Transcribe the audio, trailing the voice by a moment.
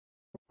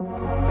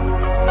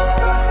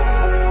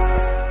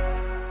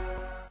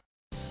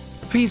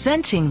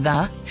Presenting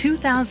the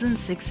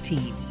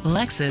 2016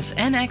 Lexus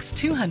NX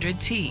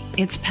 200T.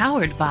 It's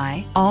powered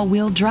by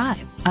all-wheel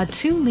drive, a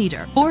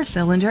 2-liter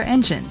 4-cylinder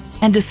engine,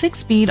 and a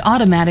 6-speed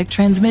automatic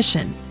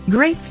transmission.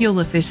 Great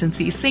fuel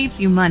efficiency saves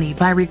you money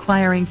by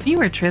requiring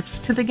fewer trips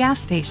to the gas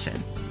station.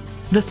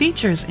 The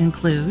features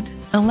include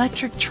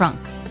electric trunk,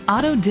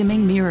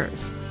 auto-dimming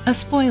mirrors, a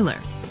spoiler,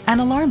 an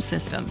alarm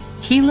system,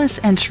 keyless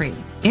entry,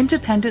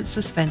 independent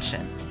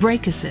suspension,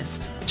 brake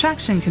assist,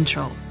 traction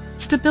control,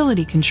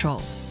 stability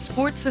control,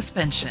 sport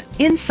suspension.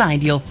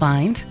 Inside you'll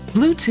find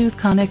Bluetooth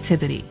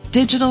connectivity,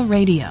 digital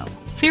radio,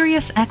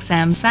 Sirius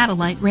XM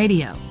satellite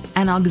radio,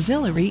 an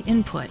auxiliary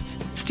input,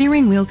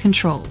 steering wheel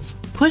controls,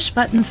 push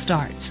button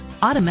start,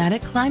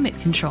 automatic climate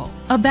control,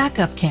 a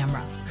backup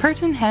camera,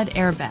 curtain head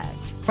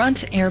airbags,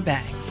 front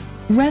airbags.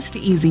 Rest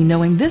easy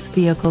knowing this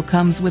vehicle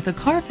comes with a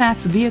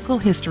Carfax Vehicle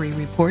History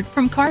Report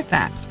from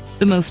Carfax,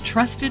 the most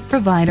trusted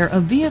provider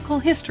of vehicle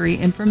history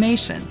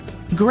information.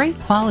 Great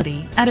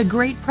quality at a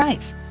great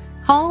price.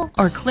 Call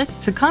or click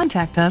to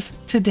contact us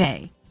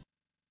today.